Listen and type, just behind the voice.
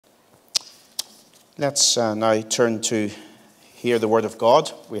Let's now turn to hear the word of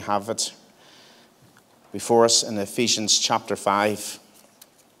God. We have it before us in Ephesians chapter 5.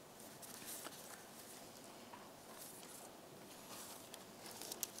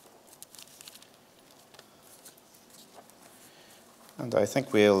 And I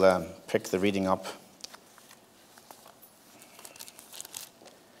think we'll pick the reading up.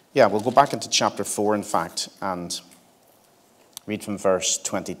 Yeah, we'll go back into chapter 4, in fact, and read from verse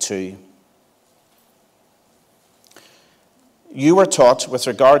 22. You were taught, with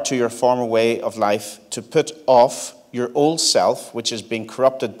regard to your former way of life, to put off your old self, which is being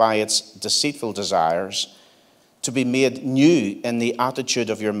corrupted by its deceitful desires, to be made new in the attitude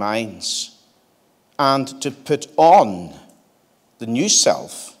of your minds, and to put on the new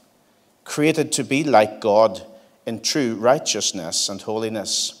self, created to be like God in true righteousness and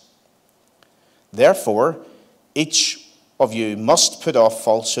holiness. Therefore, each of you must put off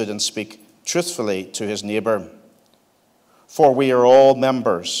falsehood and speak truthfully to his neighbor. For we are all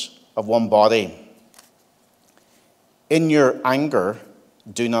members of one body. In your anger,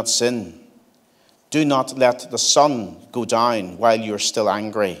 do not sin. Do not let the sun go down while you are still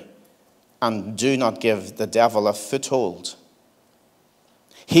angry, and do not give the devil a foothold.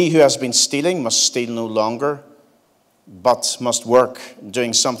 He who has been stealing must steal no longer, but must work,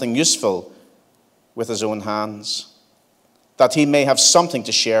 doing something useful with his own hands, that he may have something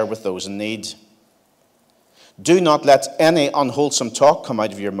to share with those in need. Do not let any unwholesome talk come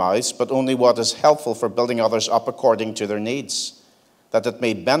out of your mouths, but only what is helpful for building others up according to their needs, that it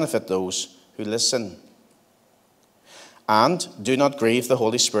may benefit those who listen. And do not grieve the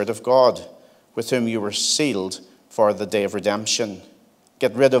Holy Spirit of God, with whom you were sealed for the day of redemption.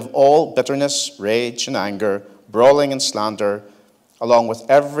 Get rid of all bitterness, rage, and anger, brawling and slander, along with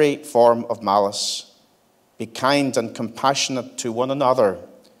every form of malice. Be kind and compassionate to one another,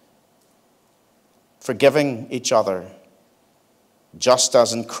 forgiving each other, just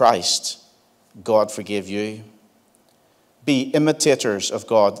as in Christ God forgave you. Be imitators of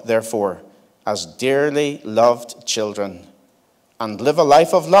God, therefore, as dearly loved children, and live a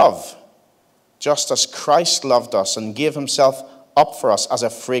life of love, just as Christ loved us and gave himself up for us as a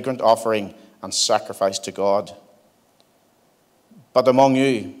fragrant offering and sacrifice to God. But among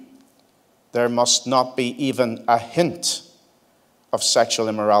you, there must not be even a hint of sexual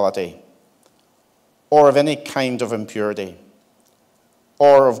immorality, or of any kind of impurity,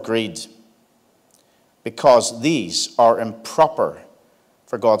 or of greed, because these are improper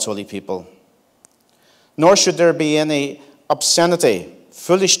for God's holy people. Nor should there be any obscenity,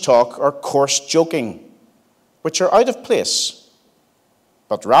 foolish talk, or coarse joking, which are out of place,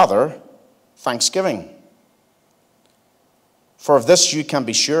 but rather thanksgiving. For of this you can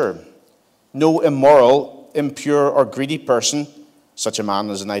be sure: no immoral, impure, or greedy person, such a man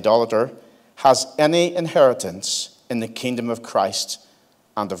as an idolater, has any inheritance in the kingdom of Christ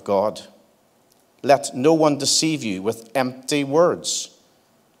and of God. Let no one deceive you with empty words,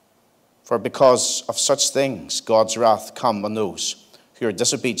 for because of such things God's wrath comes on those who are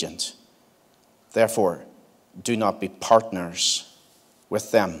disobedient. Therefore, do not be partners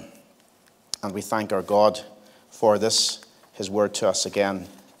with them. And we thank our God for this, his word to us again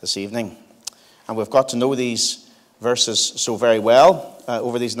this evening. And we've got to know these verses so very well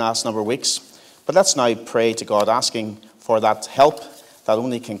over these last number of weeks. But let's now pray to God, asking for that help that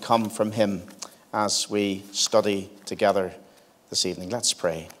only can come from him as we study together this evening. Let's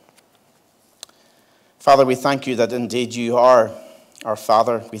pray. Father, we thank you that indeed you are our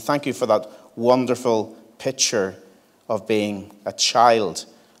Father. We thank you for that wonderful picture of being a child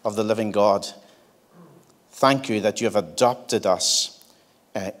of the living God. Thank you that you have adopted us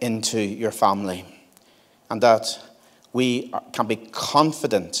into your family, and that we can be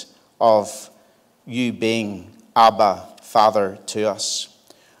confident of you being Abba, Father to us.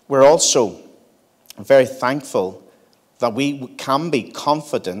 We're also very thankful that we can be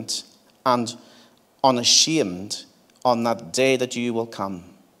confident and unashamed on that day that you will come,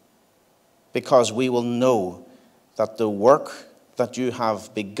 because we will know that the work that you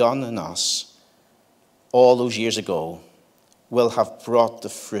have begun in us all those years ago will have brought the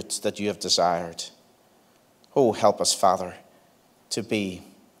fruit that you have desired. Oh, help us, Father, to be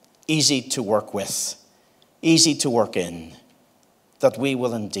easy to work with, easy to work in, that we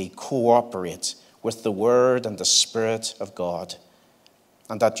will indeed cooperate with the Word and the Spirit of God,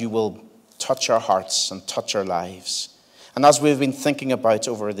 and that you will touch our hearts and touch our lives. And as we've been thinking about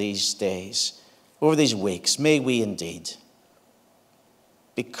over these days, over these weeks, may we indeed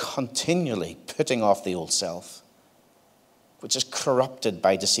be continually putting off the old self, which is corrupted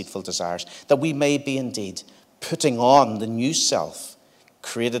by deceitful desires, that we may be indeed putting on the new self,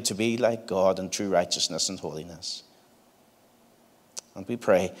 created to be like God in true righteousness and holiness. And we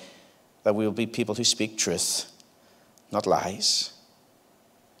pray that we will be people who speak truth, not lies.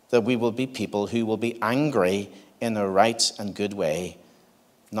 That we will be people who will be angry in a right and good way,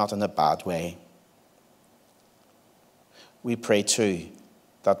 not in a bad way. We pray too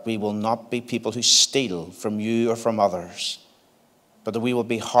that we will not be people who steal from you or from others, but that we will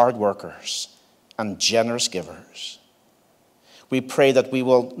be hard workers and generous givers. We pray that we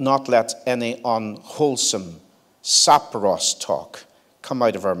will not let any unwholesome sapros talk come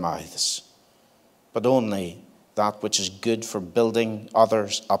out of our mouths, but only that which is good for building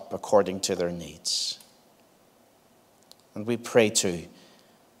others up according to their needs. And we pray too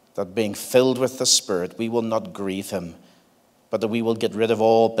that being filled with the Spirit, we will not grieve him, but that we will get rid of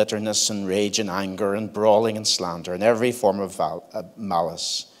all bitterness and rage and anger and brawling and slander and every form of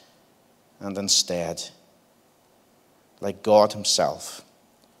malice. And instead, like God himself,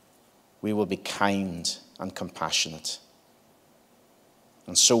 we will be kind and compassionate.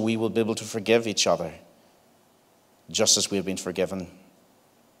 And so we will be able to forgive each other, just as we have been forgiven.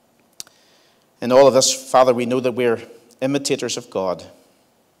 In all of this, Father, we know that we're imitators of God.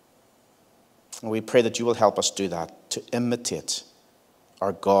 And we pray that you will help us do that, to imitate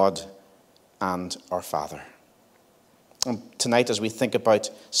our God and our Father. And tonight, as we think about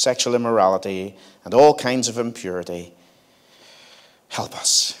sexual immorality and all kinds of impurity, help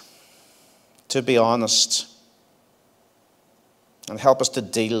us to be honest and help us to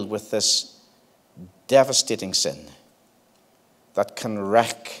deal with this devastating sin that can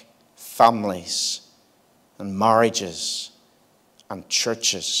wreck families and marriages and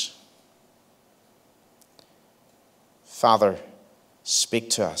churches. Father, speak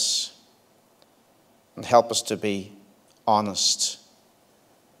to us and help us to be honest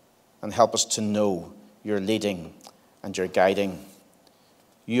and help us to know your leading and your guiding.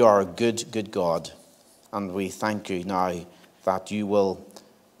 You are a good, good God, and we thank you now that you will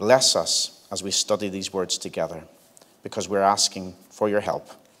bless us as we study these words together, because we're asking for your help.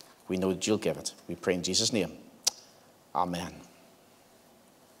 We know that you'll give it. We pray in Jesus' name. Amen.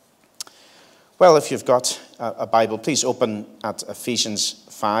 Well, if you've got a Bible, please open at Ephesians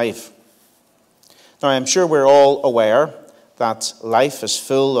 5. Now, I'm sure we're all aware that life is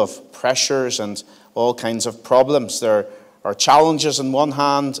full of pressures and all kinds of problems. There are challenges on one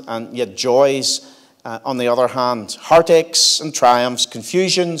hand and yet joys on the other hand. Heartaches and triumphs,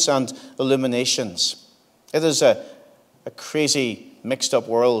 confusions and illuminations. It is a crazy, mixed up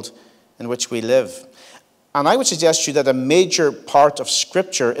world in which we live. And I would suggest to you that a major part of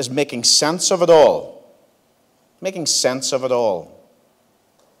Scripture is making sense of it all. Making sense of it all.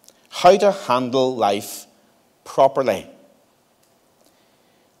 How to handle life properly.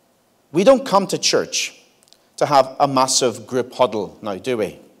 We don't come to church to have a massive group huddle now, do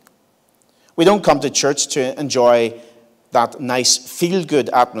we? We don't come to church to enjoy that nice feel-good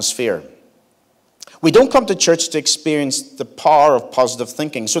atmosphere. We don't come to church to experience the power of positive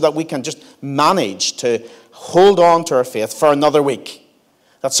thinking so that we can just manage to hold on to our faith for another week.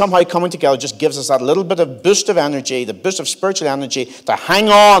 That somehow coming together just gives us that little bit of boost of energy, the boost of spiritual energy to hang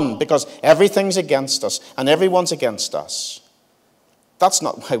on because everything's against us and everyone's against us. That's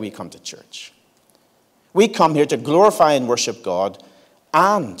not why we come to church. We come here to glorify and worship God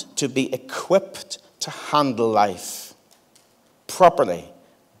and to be equipped to handle life properly,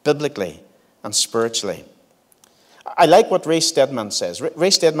 biblically, and spiritually. I like what Ray Steadman says. Ray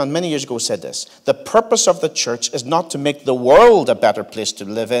Steadman many years ago said this: the purpose of the church is not to make the world a better place to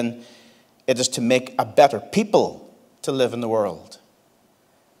live in, it is to make a better people to live in the world.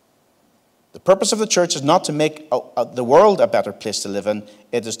 The purpose of the church is not to make the world a better place to live in,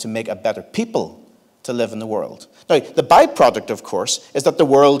 it is to make a better people to live in the world. Now, the byproduct, of course, is that the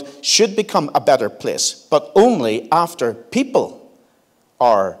world should become a better place, but only after people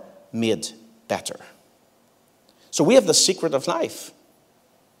are made better. So we have the secret of life.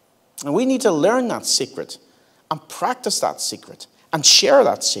 And we need to learn that secret and practice that secret and share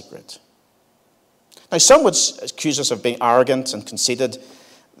that secret. Now, some would accuse us of being arrogant and conceited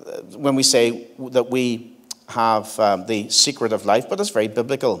when we say that we have the secret of life, but it's very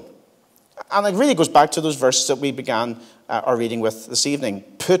biblical. And it really goes back to those verses that we began our reading with this evening.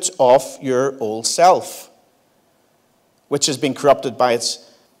 Put off your old self, which has been corrupted by its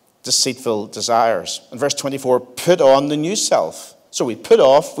deceitful desires. In verse 24, put on the new self. So we put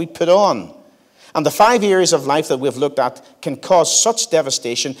off, we put on. And the 5 areas of life that we've looked at can cause such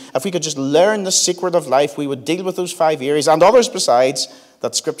devastation. If we could just learn the secret of life, we would deal with those 5 areas and others besides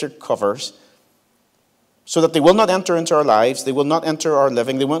that Scripture covers, so that they will not enter into our lives, they will not enter our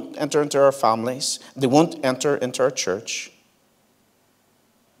living, they won't enter into our families, they won't enter into our church.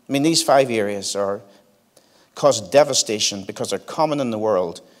 I mean, these 5 areas cause devastation because they're common in the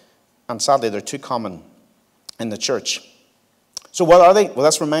world, and sadly they're too common in the church. So what are they? Well,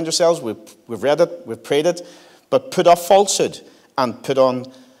 let's remind ourselves, we've read it, we've prayed it, but put off falsehood and put on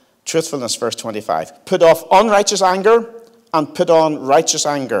truthfulness, verse 25. Put off unrighteous anger and put on righteous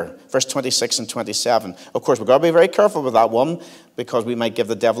anger, verse 26 and 27. Of course, we've got to be very careful with that one because we might give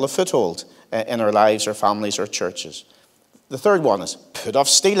the devil a foothold in our lives, our families, our churches. The third one is put off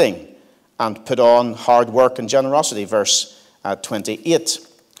stealing and put on hard work and generosity, verse 28.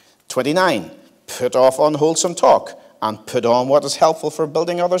 29, put off unwholesome talk and put on what is helpful for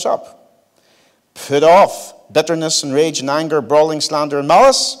building others up. Put off bitterness and rage and anger, brawling, slander and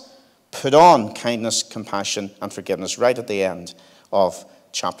malice. Put on kindness, compassion and forgiveness, right at the end of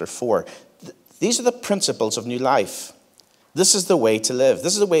chapter 4. These are the principles of new life. This is the way to live.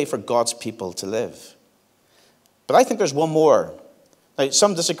 This is the way for God's people to live. But I think there's one more. Now,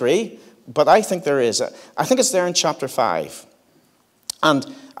 some disagree, but I think there is. I think it's there in chapter 5. And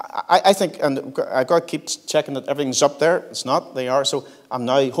I think, and I've got to keep checking that everything's up there. It's not. They are. So I'm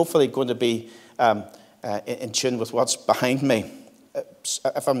now hopefully going to be in tune with what's behind me.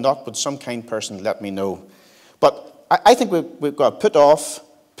 If I'm not, would some kind person let me know? But I think we've got put off,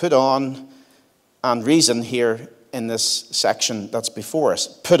 put on, and reason here in this section that's before us.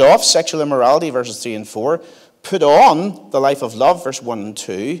 Put off sexual immorality, verses 3 and 4. Put on the life of love, verse 1 and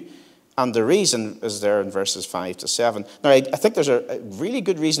 2. And the reason is there in verses 5 to 7. Now, I think there's a really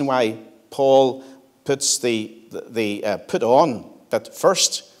good reason why Paul puts the put on that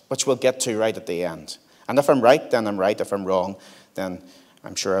first, which we'll get to right at the end. And if I'm right, then I'm right. If I'm wrong, then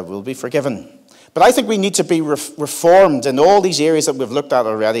I'm sure I will be forgiven. But I think we need to be reformed in all these areas that we've looked at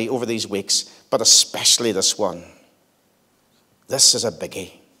already over these weeks, but especially this one. This is a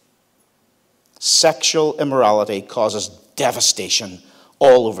biggie. Sexual immorality causes devastation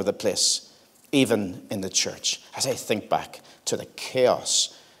all over the place, even in the church. As I think back to the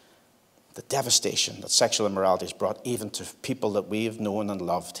chaos, the devastation that sexual immorality has brought even to people that we've known and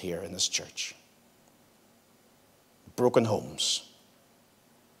loved here in this church. Broken homes,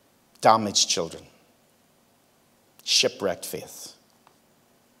 damaged children, shipwrecked faith.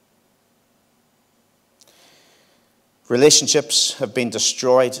 Relationships have been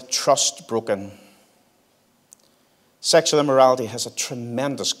destroyed, trust broken. Sexual immorality has a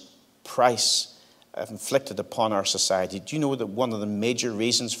tremendous price inflicted upon our society. Do you know that one of the major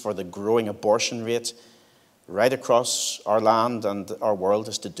reasons for the growing abortion rate right across our land and our world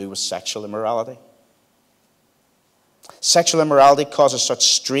is to do with sexual immorality? Sexual immorality causes such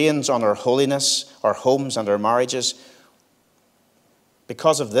strains on our holiness, our homes, and our marriages.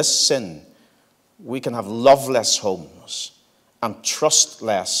 Because of this sin, we can have loveless homes and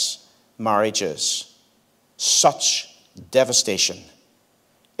trustless marriages. Such devastation.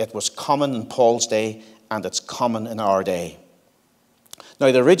 It was common in Paul's day, and it's common in our day.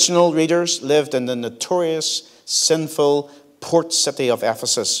 Now, the original readers lived in the notorious, sinful port city of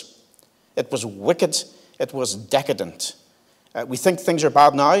Ephesus. It was wicked. It was decadent. We think things are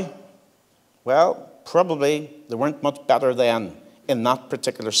bad now. Well, probably they weren't much better then in that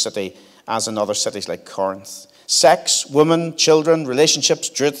particular city as in other cities like Corinth. Sex, women, children, relationships,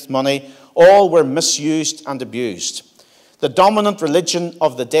 truth, money, all were misused and abused. The dominant religion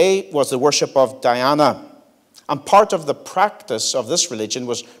of the day was the worship of Diana. And part of the practice of this religion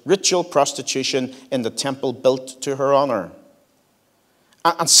was ritual prostitution in the temple built to her honor.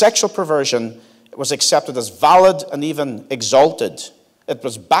 And sexual perversion was accepted as valid and even exalted. It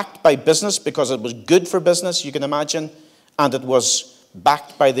was backed by business because it was good for business, you can imagine, and it was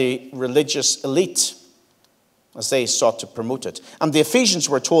backed by the religious elite as they sought to promote it. And the Ephesians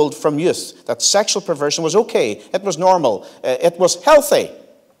were told from youth that sexual perversion was okay, it was normal, it was healthy.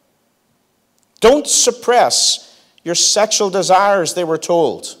 Don't suppress your sexual desires, they were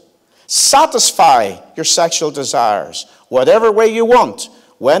told. Satisfy your sexual desires, whatever way you want,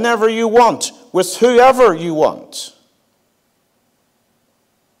 whenever you want, with whoever you want.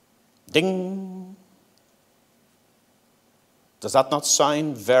 Ding. Does that not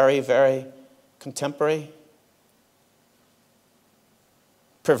sound very, very contemporary?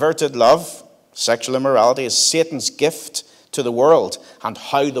 Perverted love, sexual immorality, is Satan's gift to the world, and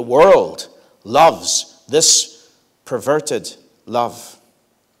how the world loves this perverted love.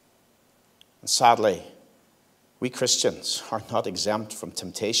 And sadly, we Christians are not exempt from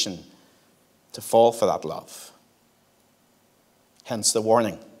temptation to fall for that love. Hence the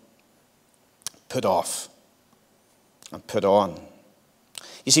warning. Put off and put on.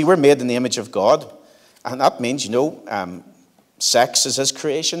 You see, we're made in the image of God, and that means, sex is his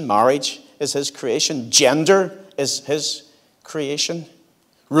creation, marriage is his creation, gender is his creation.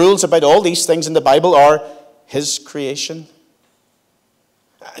 rules about all these things in the Bible are his creation.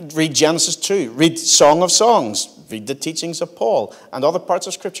 Read Genesis 2, read Song of Songs, read the teachings of Paul, and other parts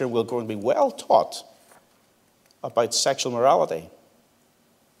of Scripture will go and be well taught about sexual morality.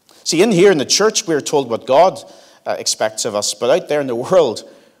 See, in here in the church, we're told what God expects of us, but out there in the world,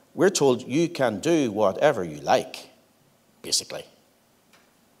 we're told you can do whatever you like, basically.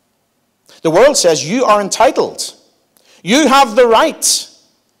 The world says you are entitled. You have the right.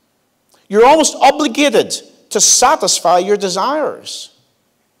 You're almost obligated to satisfy your desires.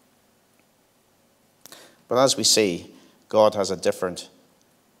 But as we see, God has a different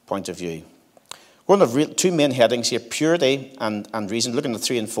point of view. We're going to have two main headings here, purity and reason, looking at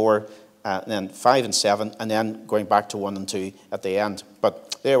 3 and 4, and then 5 and 7, and then going back to 1 and 2 at the end.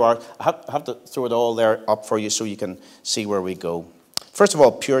 But there we are. I have to throw it all there up for you so you can see where we go. First of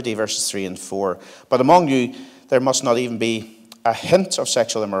all, purity, verses 3 and 4. But among you there must not even be a hint of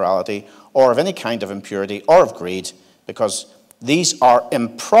sexual immorality, or of any kind of impurity, or of greed, because these are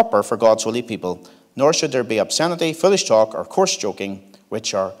improper for God's holy people. Nor should there be obscenity, foolish talk, or coarse joking,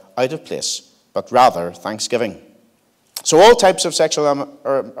 which are out of place, but rather thanksgiving. So all types of sexual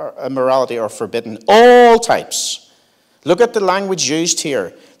immorality are forbidden. All types. Look at the language used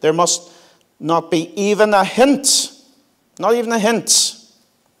here. There must not be even a hint. Not even a hint.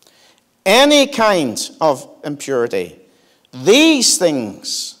 Any kind of impurity. These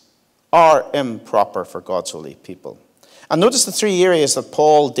things are improper for God's holy people. And notice the three areas that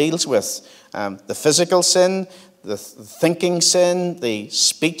Paul deals with. The physical sin, the thinking sin, the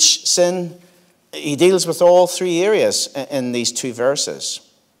speech sin. He deals with all three areas in these two verses.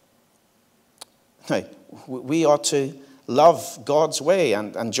 Now, we ought to love God's way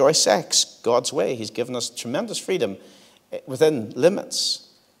and enjoy sex God's way. He's given us tremendous freedom within limits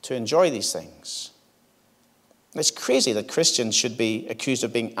to enjoy these things. It's crazy that Christians should be accused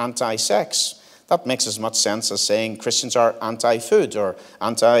of being anti-sex. That makes as much sense as saying Christians are anti-food or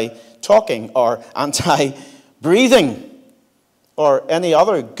anti-talking or anti-breathing or any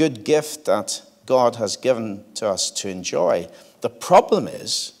other good gift that God has given to us to enjoy. The problem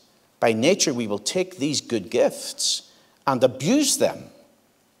is, by nature, we will take these good gifts and abuse them.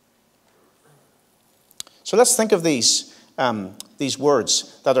 So let's think of these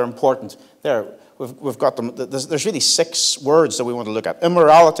words that are important. There, we've got them. There's really 6 words that we want to look at.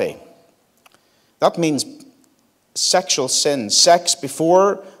 Immorality. That means sexual sin, sex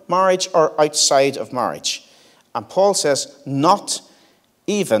before marriage or outside of marriage. And Paul says, not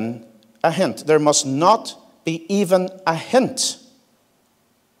even a hint. There must not be even a hint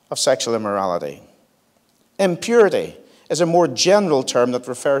of sexual immorality. Impurity is a more general term that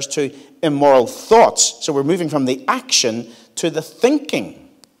refers to immoral thoughts. So we're moving from the action to the thinking.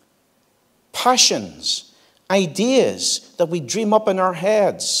 Passions, ideas that we dream up in our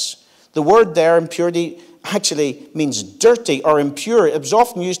heads. The word there, impurity, actually means dirty or impure. It was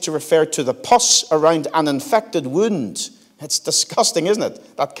often used to refer to the pus around an infected wound. It's disgusting, isn't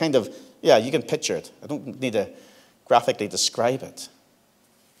it? That kind of, yeah, you can picture it. I don't need to graphically describe it.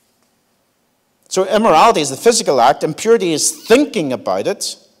 So immorality is the physical act. Impurity is thinking about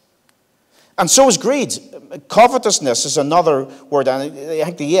it. And so is greed. Covetousness is another word. And I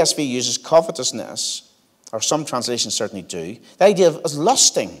think the ESV uses covetousness, or some translations certainly do. The idea of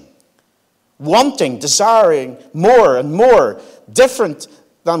lusting, wanting, desiring more and more, different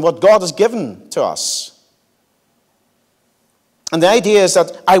than what God has given to us. And the idea is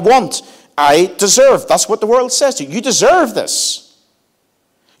that I want, I deserve. That's what the world says to you. You deserve this.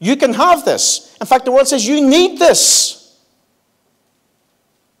 You can have this. In fact, the world says you need this.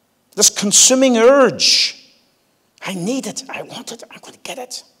 This consuming urge. I need it. I want it. I'm going to get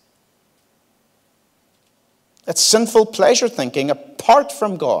it. It's sinful pleasure thinking apart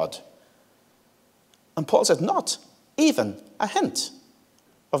from God. And Paul says, not even a hint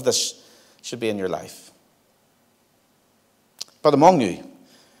of this should be in your life. But among you,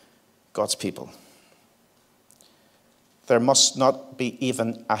 God's people, there must not be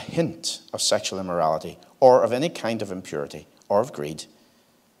even a hint of sexual immorality or of any kind of impurity or of greed,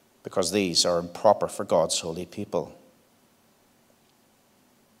 because these are improper for God's holy people.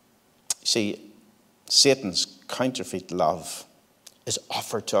 See, Satan's counterfeit love is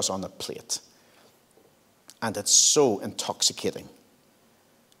offered to us on a plate. And it's so intoxicating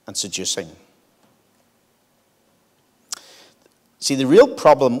and seducing. See, the real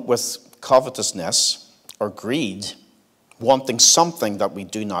problem with covetousness or greed, wanting something that we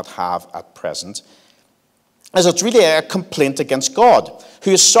do not have at present, is it's really a complaint against God,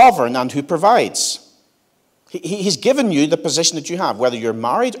 who is sovereign and who provides. He's given you the position that you have, whether you're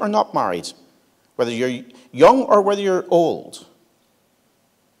married or not married, whether you're young or whether you're old.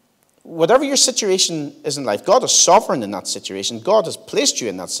 Whatever your situation is in life, God is sovereign in that situation. God has placed you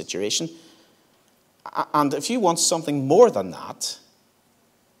in that situation. And if you want something more than that,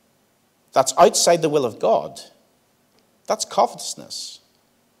 that's outside the will of God, that's covetousness.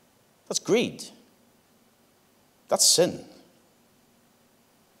 That's greed. That's sin.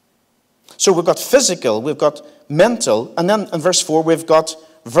 So we've got physical, we've got mental, and then in verse 4 we've got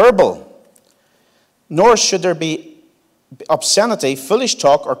verbal. Nor should there be obscenity, foolish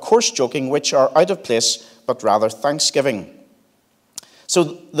talk, or coarse joking, which are out of place, but rather thanksgiving. So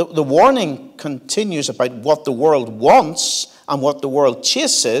the warning continues about what the world wants and what the world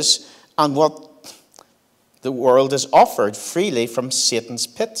chases and what the world is offered freely from Satan's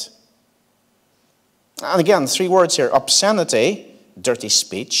pit. And again, 3 words here: obscenity, dirty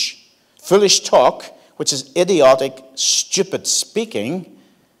speech; foolish talk, which is idiotic, stupid speaking;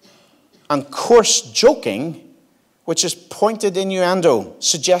 and coarse joking, which is pointed innuendo,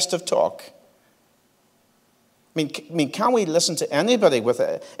 suggestive talk. I mean, can we listen to anybody with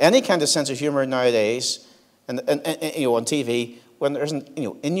any kind of sense of humor nowadays, and on TV, when there isn't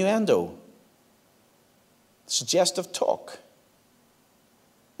innuendo, suggestive talk?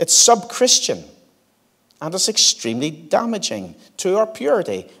 It's sub-Christian, and it's extremely damaging to our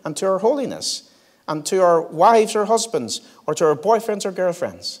purity and to our holiness, and to our wives or husbands, or to our boyfriends or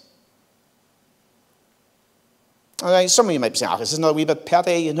girlfriends. Some of you might be saying, this is not a wee bit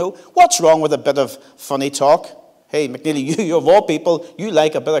petty, What's wrong with a bit of funny talk? Hey, McNeely, you of all people, you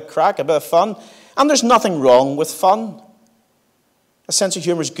like a bit of crack, a bit of fun. And there's nothing wrong with fun. A sense of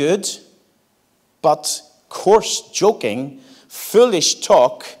humor is good. But coarse joking, foolish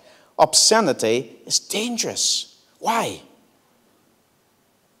talk, obscenity is dangerous. Why?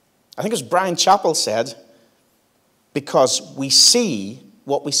 I think as Brian Chappell said, because we see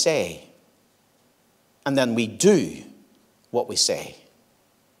what we say. And then we do what we say.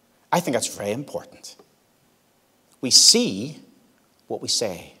 I think that's very important. We see what we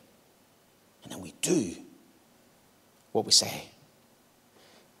say, and then we do what we say.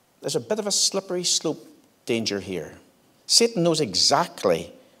 There's a bit of a slippery slope danger here. Satan knows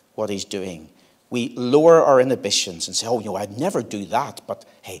exactly what he's doing. We lower our inhibitions and say, I'd never do that, but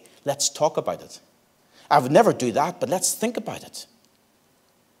hey, let's talk about it. I would never do that, but let's think about it.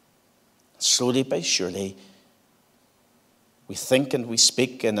 Slowly but surely, we think and we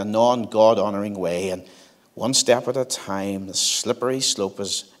speak in a non-God-honoring way, and one step at a time, the slippery slope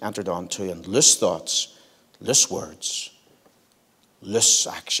is entered onto, and loose thoughts, loose words, loose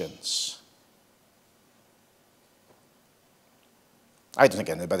actions. I don't think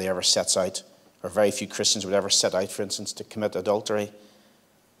anybody ever sets out, or very few Christians would ever set out, for instance, to commit adultery,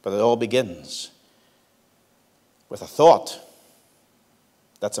 but it all begins with a thought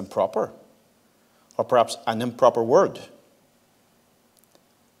that's improper. Or perhaps an improper word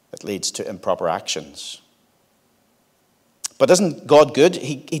that leads to improper actions. But isn't God good?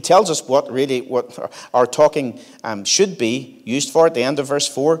 He tells us what our talking should be used for at the end of verse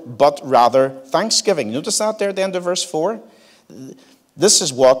 4, but rather thanksgiving. Notice that there at the end of verse 4? This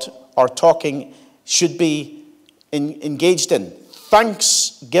is what our talking should be engaged in.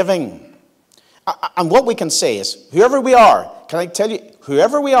 Thanksgiving. And what we can say is, whoever we are, can I tell you,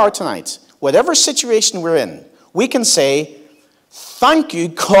 whoever we are tonight, whatever situation we're in, we can say, thank you,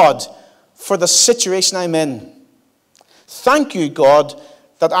 God, for the situation I'm in. Thank you, God,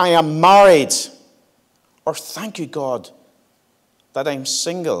 that I am married. Or thank you, God, that I'm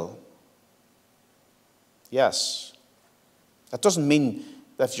single. Yes. That doesn't mean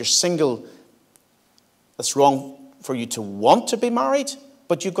that if you're single, it's wrong for you to want to be married.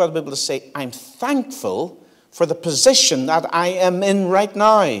 But you've got to be able to say, I'm thankful for the position that I am in right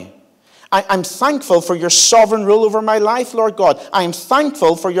now. I'm thankful for your sovereign rule over my life, Lord God. I am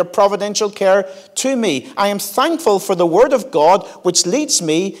thankful for your providential care to me. I am thankful for the word of God which leads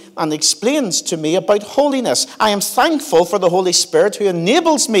me and explains to me about holiness. I am thankful for the Holy Spirit who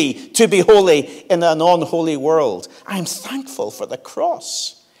enables me to be holy in an unholy world. I am thankful for the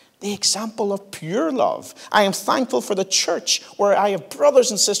cross, the example of pure love. I am thankful for the church where I have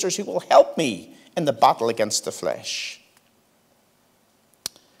brothers and sisters who will help me in the battle against the flesh.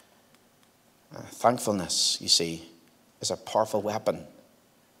 Thankfulness, you see, is a powerful weapon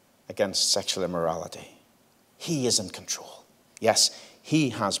against sexual immorality. He is in control. Yes,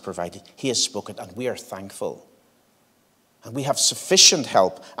 he has provided. He has spoken, and we are thankful. And we have sufficient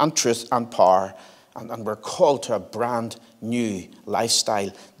help and truth and power, and we're called to a brand new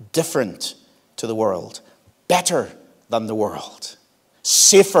lifestyle, different to the world, better than the world,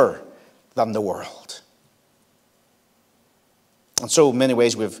 safer than the world. And so in many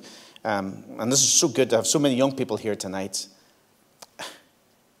ways we've and this is so good to have so many young people here tonight.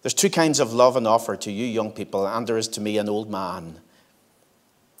 There's two kinds of love and offer to you young people, and there is to me, an old man.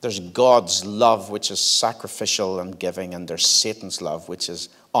 There's God's love, which is sacrificial and giving, and there's Satan's love, which is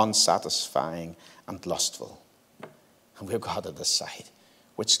unsatisfying and lustful. And we've got to decide,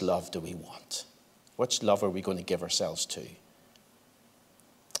 which love do we want? Which love are we going to give ourselves to?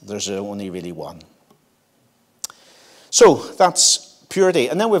 There's only really one. So that's purity.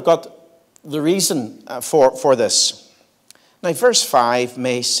 And then we've got the reason for this. Now, verse 5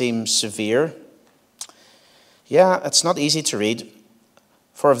 may seem severe. Yeah, it's not easy to read.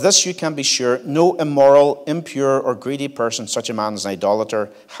 For of this you can be sure, no immoral, impure, or greedy person, such a man as an idolater,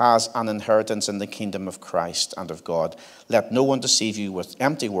 has an inheritance in the kingdom of Christ and of God. Let no one deceive you with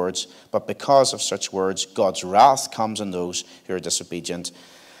empty words, but because of such words, God's wrath comes on those who are disobedient.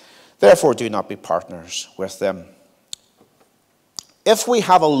 Therefore, do not be partners with them. If we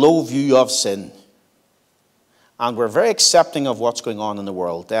have a low view of sin, and we're very accepting of what's going on in the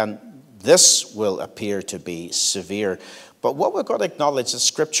world, then this will appear to be severe. But what we've got to acknowledge is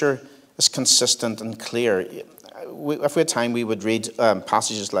Scripture is consistent and clear. If we had time, we would read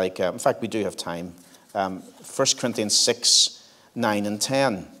passages like, in fact, we do have time, 1 Corinthians 6, 9 and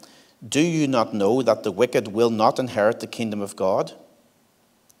 10. Do you not know that the wicked will not inherit the kingdom of God?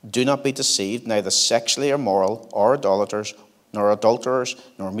 Do not be deceived, neither sexually immoral, or idolaters, nor adulterers,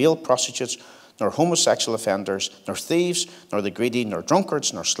 nor male prostitutes, nor homosexual offenders, nor thieves, nor the greedy, nor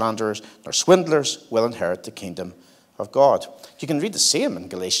drunkards, nor slanderers, nor swindlers will inherit the kingdom of God. You can read the same in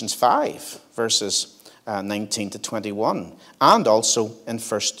Galatians 5, verses 19 to 21, and also in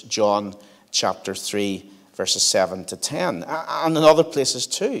 1 John chapter 3, verses 7 to 10, and in other places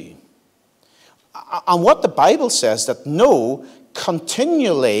too. And what the Bible says, that no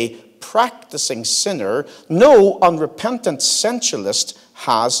continually practicing sinner, no unrepentant sensualist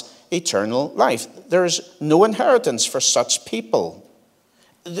has eternal life. There is no inheritance for such people.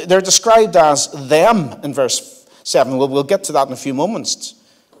 They're described as them in verse 7. We'll get to that in a few moments.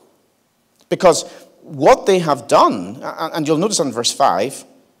 Because what they have done, and you'll notice in verse 5,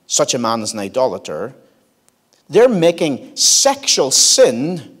 such a man is an idolater, they're making sexual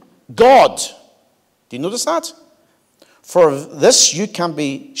sin God. Do you notice that? For this you can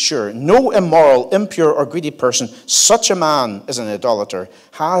be sure, no immoral, impure, or greedy person, such a man is an idolater,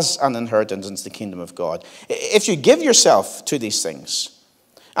 has an inheritance in the kingdom of God. If you give yourself to these things,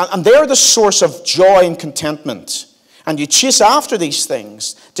 and they're the source of joy and contentment, and you chase after these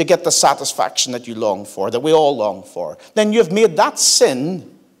things to get the satisfaction that you long for, that we all long for, then you've made that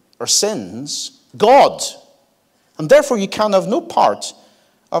sin, or sins, God. And therefore you can have no part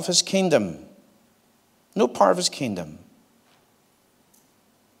of his kingdom. No part of his kingdom.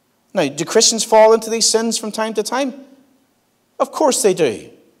 Now, do Christians fall into these sins from time to time? Of course they do.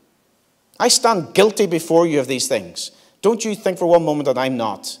 I stand guilty before you of these things. Don't you think for one moment that I'm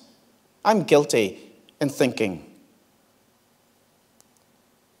not. I'm guilty in thinking.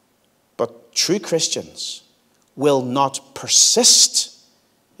 But true Christians will not persist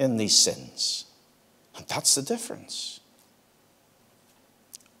in these sins. And that's the difference.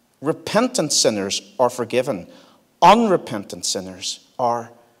 Repentant sinners are forgiven. Unrepentant sinners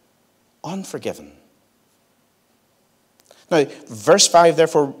are unforgiven. Now, verse 5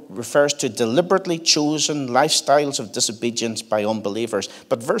 therefore refers to deliberately chosen lifestyles of disobedience by unbelievers.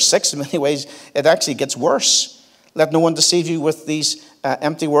 But verse 6, in many ways, it actually gets worse. Let no one deceive you with these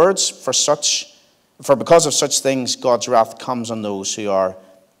empty words, for because of such things God's wrath comes on those who are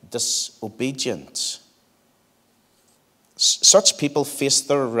disobedient. Such people face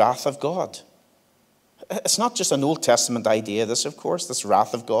the wrath of God. It's not just an Old Testament idea, this, of course, this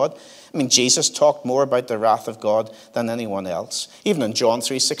wrath of God. I mean, Jesus talked more about the wrath of God than anyone else. Even in John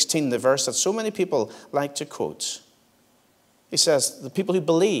 3:16, the verse that so many people like to quote. He says, the people who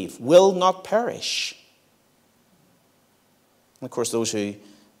believe will not perish. And of course, those who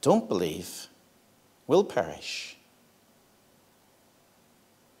don't believe will perish.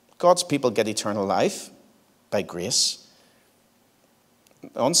 God's people get eternal life by grace.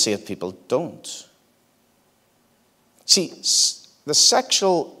 Unsaved people don't. See, the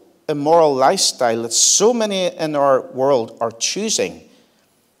sexual immoral lifestyle that so many in our world are choosing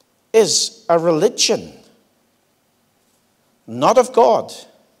is a religion, not of God.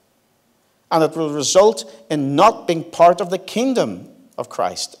 And it will result in not being part of the kingdom of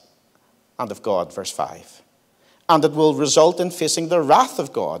Christ and of God, verse 5. And it will result in facing the wrath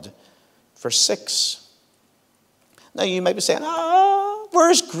of God, verse 6. Now you might be saying,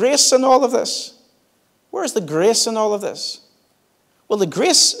 where's grace in all of this? Where's the grace in all of this? Well, the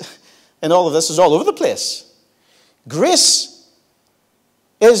grace in all of this is all over the place. Grace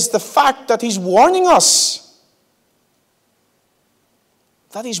is the fact that he's warning us.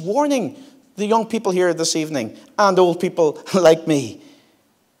 that he's warning the young people here this evening and old people like me.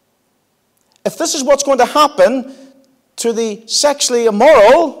 If this is what's going to happen to the sexually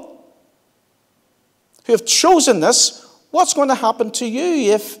immoral who have chosen this, what's going to happen to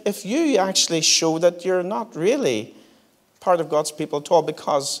you if you actually show that you're not really part of God's people at all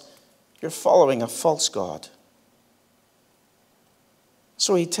because you're following a false god?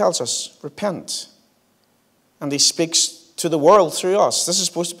 So he tells us, repent. And he speaks to the world through us. This is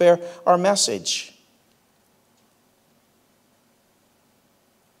supposed to be our message.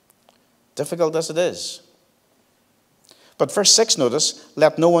 Difficult as it is. But verse 6, notice,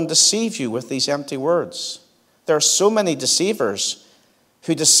 let no one deceive you with these empty words. There are so many deceivers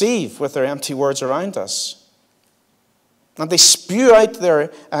who deceive with their empty words around us. And they spew out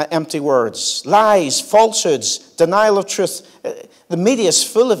their empty words, lies, falsehoods, denial of truth. The media is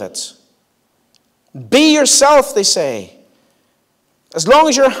full of it. Be yourself, they say. As long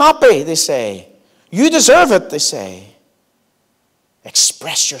as you're happy, they say. You deserve it, they say.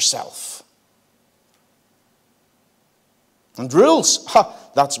 Express yourself. And rules,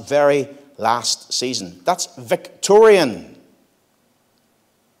 that's very last season. That's Victorian.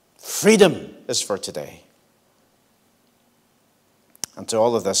 Freedom is for today. And to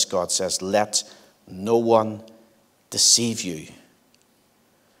all of this, God says, let no one deceive you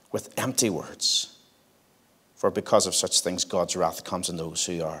with empty words. For because of such things, God's wrath comes on those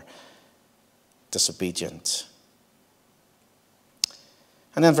who are disobedient.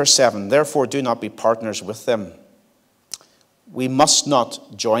 And then verse 7, therefore do not be partners with them. We must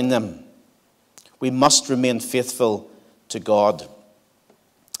not join them. We must remain faithful to God.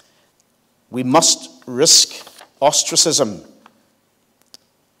 We must risk ostracism.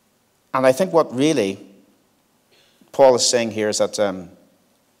 And I think what really Paul is saying here is that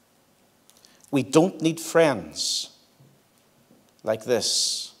we don't need friends like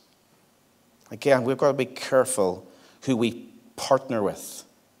this. Again, we've got to be careful who we partner with,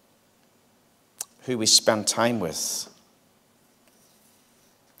 who we spend time with.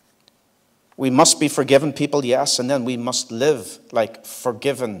 We must be forgiven people, yes, and then we must live like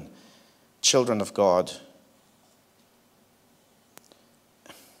forgiven children of God.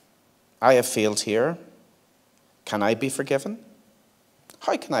 I have failed here. Can I be forgiven?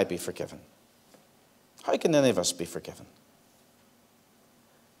 How can I be forgiven? How can any of us be forgiven?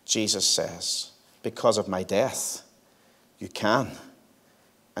 Jesus says, because of my death, you can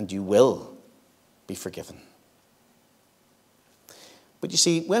and you will be forgiven. But you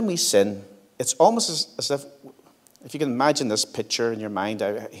see, when we sin, it's almost as if you can imagine this picture in your mind.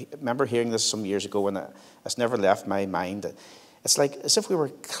 I remember hearing this some years ago and it's never left my mind. It's like as if we were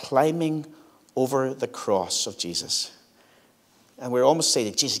climbing over the cross of Jesus. And we're almost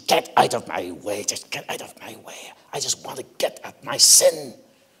saying, Jesus, get out of my way. Just get out of my way. I just want to get at my sin.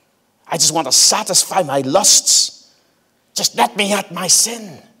 I just want to satisfy my lusts. Just let me at my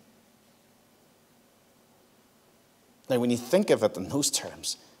sin. Now, when you think of it in those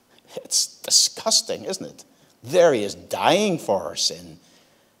terms, it's disgusting, isn't it? There he is dying for our sin.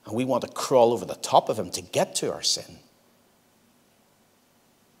 And we want to crawl over the top of him to get to our sin.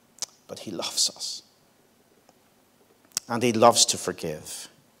 But he loves us. And he loves to forgive.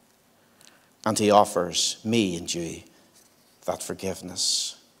 And he offers me and you that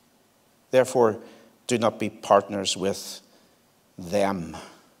forgiveness. Therefore, do not be partners with them.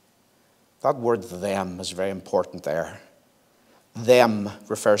 That word them is very important there. Them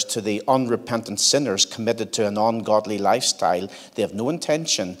refers to the unrepentant sinners committed to an ungodly lifestyle. They have no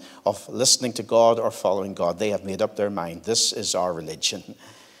intention of listening to God or following God. They have made up their mind. This is our religion.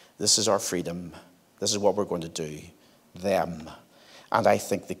 This is our freedom. This is what we're going to do. Them. And I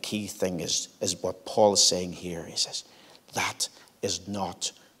think the key thing is what Paul is saying here. He says, that is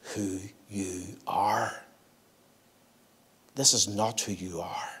not who you are. This is not who you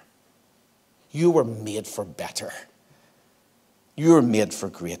are. You were made for better. You were made for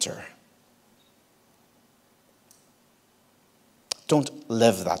greater. Don't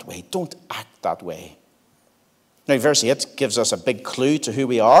live that way. Don't act that way. Now, verse 8 gives us a big clue to who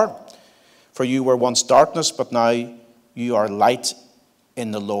we are. For you were once darkness, but now you are light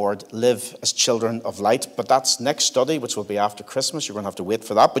in the Lord. Live as children of light. But that's next study, which will be after Christmas. You're going to have to wait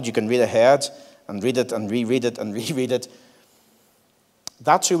for that. But you can read ahead and read it and reread it and reread it.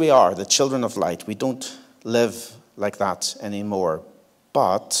 That's who we are, the children of light. We don't live like that anymore.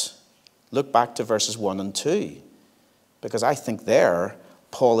 But look back to verses 1 and 2. Because I think there,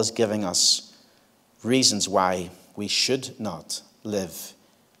 Paul is giving us reasons why we should not live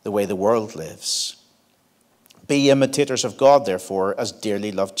the way the world lives. Be imitators of God, therefore, as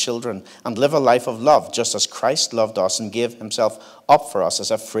dearly loved children, and live a life of love, just as Christ loved us and gave himself up for us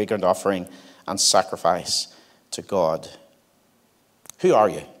as a fragrant offering and sacrifice to God. Who are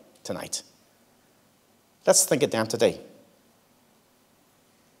you tonight? Let's think identity.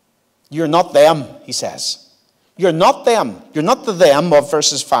 You're not them, he says. You're not them. You're not the them of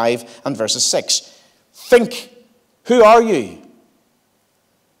verses 5 and verses 6. Think, who are you?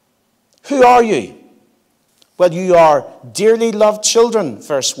 Who are you? Well, you are dearly loved children,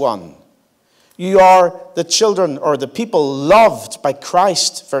 verse 1. You are the children or the people loved by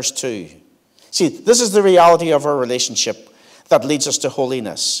Christ, verse 2. See, this is the reality of our relationship that leads us to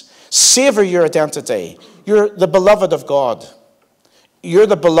holiness. Savor your identity. You're the beloved of God. You're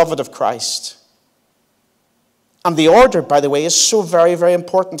the beloved of Christ. And the order, by the way, is so very, very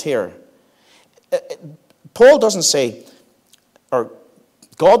important here. Paul doesn't say, or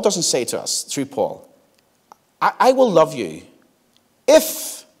God doesn't say to us through Paul, I will love you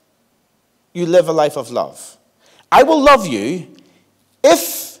if you live a life of love. I will love you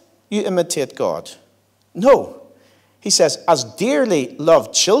if you imitate God. No. He says, as dearly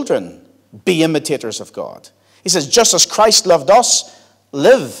loved children, be imitators of God. He says, just as Christ loved us,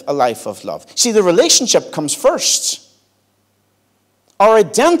 live a life of love. See, the relationship comes first. Our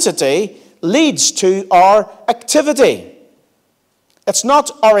identity leads to our activity. It's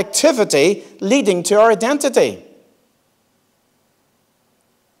not our activity leading to our identity.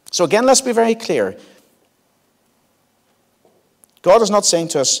 So again, let's be very clear. God is not saying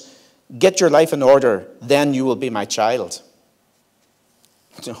to us, get your life in order, then you will be my child.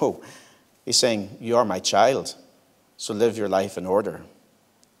 No, he's saying, you are my child, so live your life in order.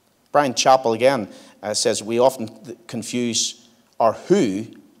 Brian Chappell again says, we often confuse our who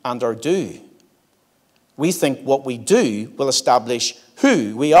and our do. We think what we do will establish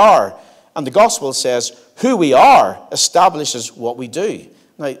who we are. And the gospel says who we are establishes what we do.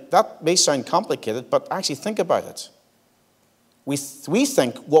 Now, that may sound complicated, but actually think about it. We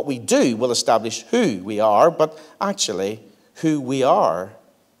think what we do will establish who we are, but actually who we are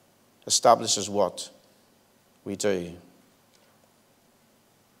establishes what we do.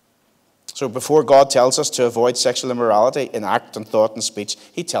 So before God tells us to avoid sexual immorality in act and thought and speech,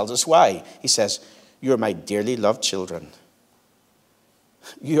 he tells us why. He says, you are my dearly loved children.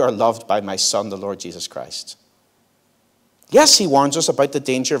 You are loved by my Son, the Lord Jesus Christ. Yes, he warns us about the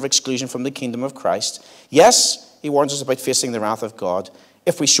danger of exclusion from the kingdom of Christ. Yes, he warns us about facing the wrath of God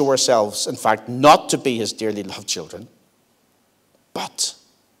if we show ourselves, in fact, not to be his dearly loved children. But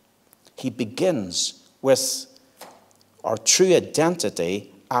he begins with our true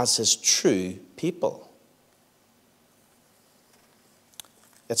identity as his true people.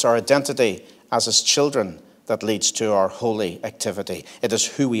 It's our identity as his children that leads to our holy activity. It is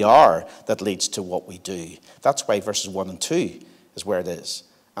who we are that leads to what we do. That's why verses 1 and 2 is where it is,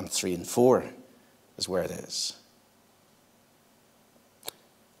 and 3 and 4 is where it is.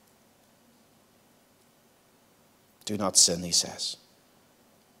 Do not sin, he says,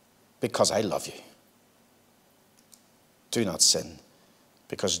 because I love you. Do not sin,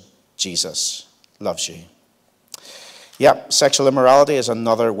 because Jesus loves you. Yeah, sexual immorality is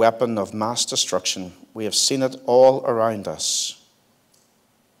another weapon of mass destruction. We have seen it all around us.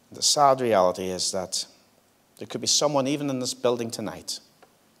 The sad reality is that there could be someone even in this building tonight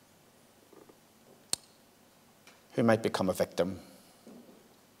who might become a victim.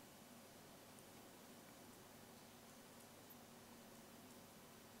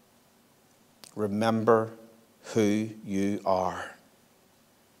 Remember who you are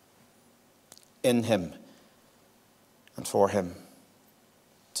in him and for him,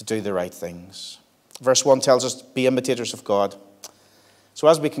 to do the right things. Verse 1 tells us, be imitators of God. So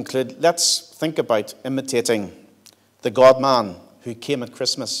as we conclude, let's think about imitating the God-man who came at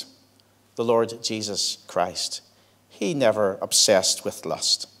Christmas, the Lord Jesus Christ. He never obsessed with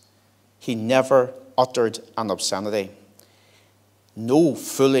lust. He never uttered an obscenity. No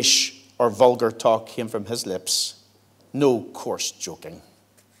foolish or vulgar talk came from his lips. No coarse joking.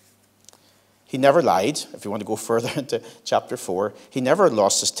 He never lied, if you want to go further into chapter 4. He never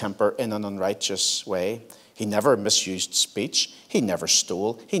lost his temper in an unrighteous way. He never misused speech. He never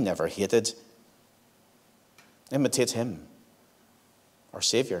stole. He never hated. Imitate him, our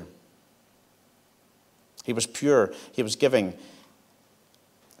Savior. He was pure. He was giving.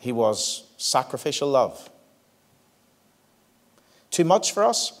 He was sacrificial love. Too much for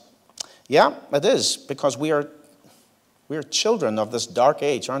us? Yeah, it is, because we are children of this dark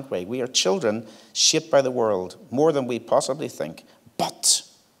age, aren't we? We are children shaped by the world more than we possibly think. But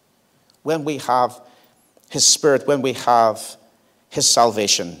when we have his Spirit, when we have his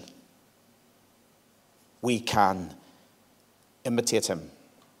salvation, we can imitate him.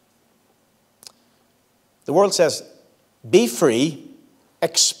 The world says, be free,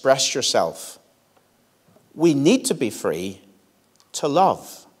 express yourself. We need to be free to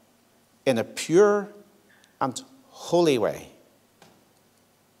love in a pure and holy way.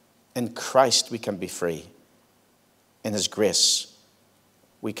 In Christ we can be free. In his grace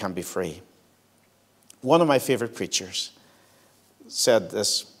we can be free. One of my favorite preachers said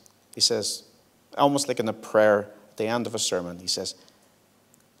this. He says, almost like in a prayer at the end of a sermon, he says,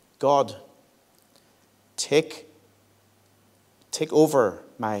 God, take over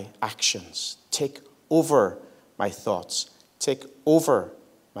my actions. Take over my thoughts. Take over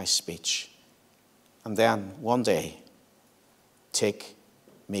my speech. And then one day, take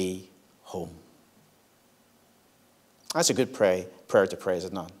me home. That's a good prayer to pray, is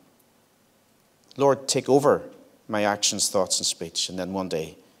it not? Lord, take over my actions, thoughts, and speech, and then one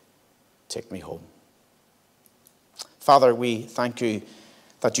day, take me home. Father, we thank you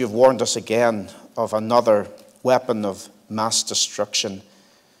that you have warned us again of another weapon of mass destruction.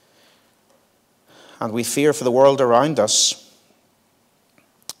 And we fear for the world around us.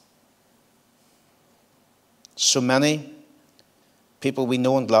 So many people we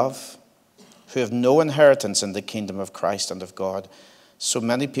know and love who have no inheritance in the kingdom of Christ and of God. So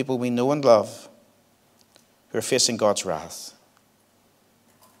many people we know and love who are facing God's wrath.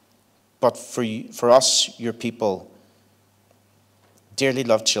 But for us, your people, dearly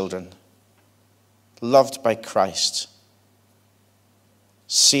loved children, loved by Christ,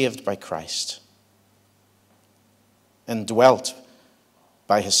 saved by Christ, indwelt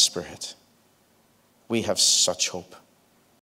by his Spirit, we have such hope.